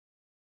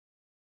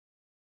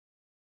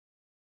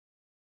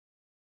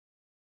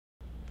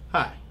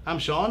Hi, I'm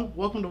Sean.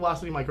 Welcome to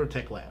Velocity Micro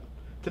Tech Lab.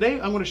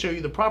 Today I'm going to show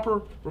you the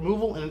proper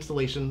removal and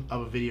installation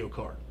of a video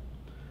card.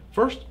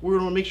 First, we're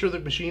going to make sure the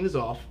machine is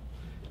off.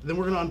 Then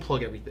we're going to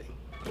unplug everything,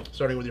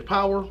 starting with your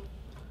power,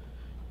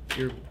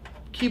 your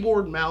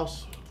keyboard,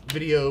 mouse,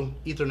 video,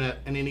 Ethernet,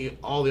 and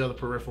all the other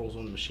peripherals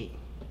on the machine.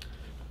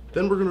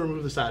 Then we're going to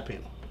remove the side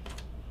panel,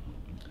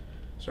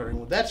 starting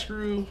with that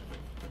screw,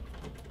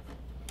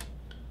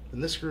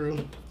 then this screw.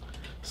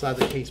 Slide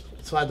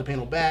the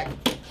panel back,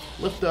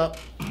 lift up,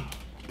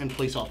 and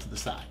place off to the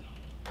side.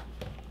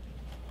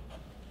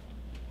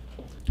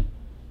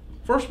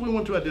 First, we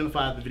want to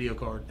identify the video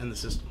card and the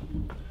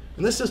system.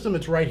 In this system,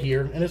 it's right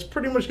here, and it's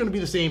pretty much going to be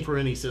the same for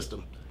any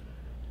system.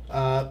 We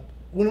want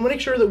to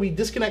make sure that we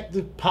disconnect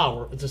the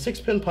power. It's a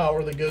 6-pin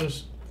power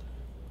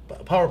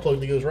plug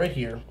that goes right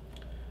here.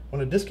 I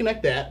want to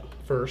disconnect that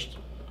first.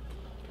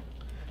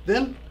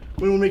 Then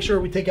we want to make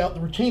sure we take out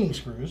the retaining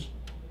screws.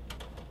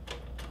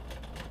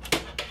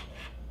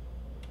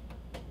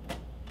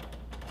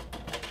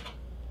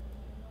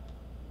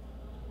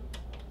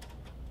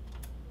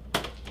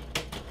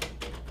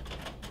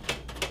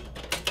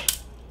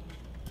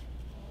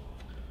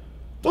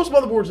 Most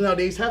motherboards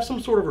nowadays have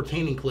some sort of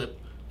retaining clip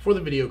for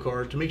the video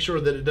card to make sure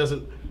that it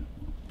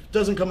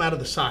doesn't come out of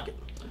the socket.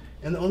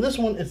 And on this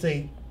one, it's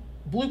a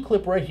blue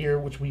clip right here,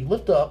 which we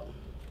lift up,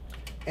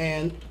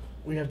 and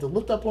we have to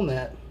lift up on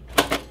that.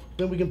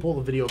 Then we can pull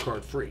the video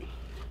card free,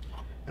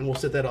 and we'll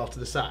set that off to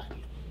the side.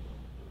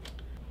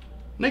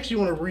 Next, you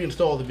want to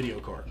reinstall the video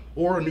card,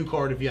 or a new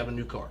card if you have a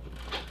new card.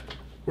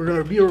 We're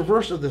going to be a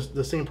reverse of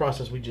the same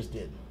process we just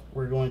did.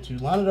 We're going to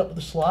line it up with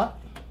the slot.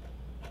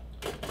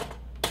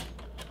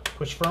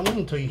 Push firmly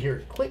until you hear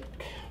it click.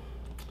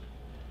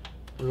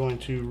 We're going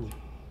to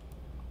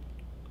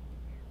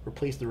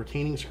replace the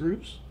retaining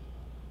screws.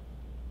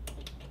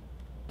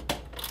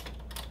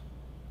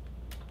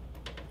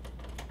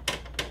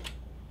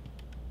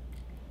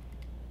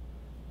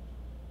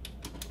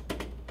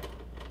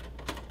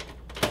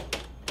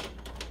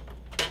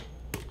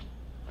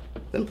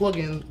 Then plug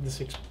in the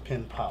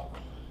 6-pin power.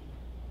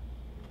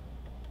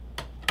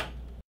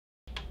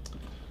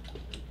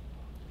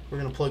 We're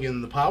going to plug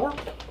in the power,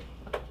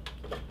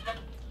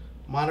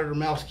 monitor,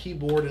 mouse,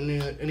 keyboard, and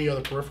any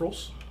other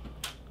peripherals.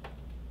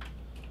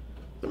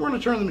 Then we're going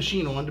to turn the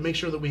machine on to make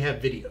sure that we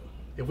have video.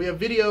 If we have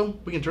video,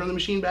 we can turn the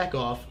machine back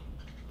off,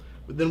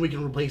 but then we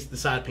can replace the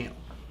side panel.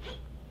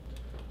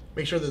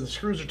 Make sure that the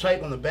screws are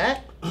tight on the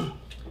back.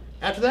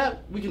 After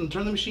that, we can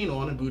turn the machine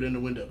on and boot into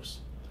Windows.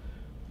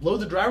 Load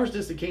the driver's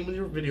disk that came with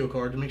your video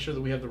card to make sure that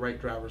we have the right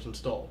drivers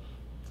installed.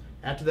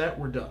 After that,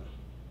 we're done.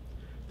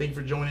 Thank you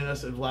for joining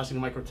us at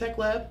Velocity Micro Tech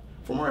Lab.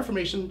 For more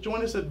information,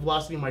 join us at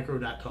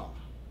velocitymicro.com.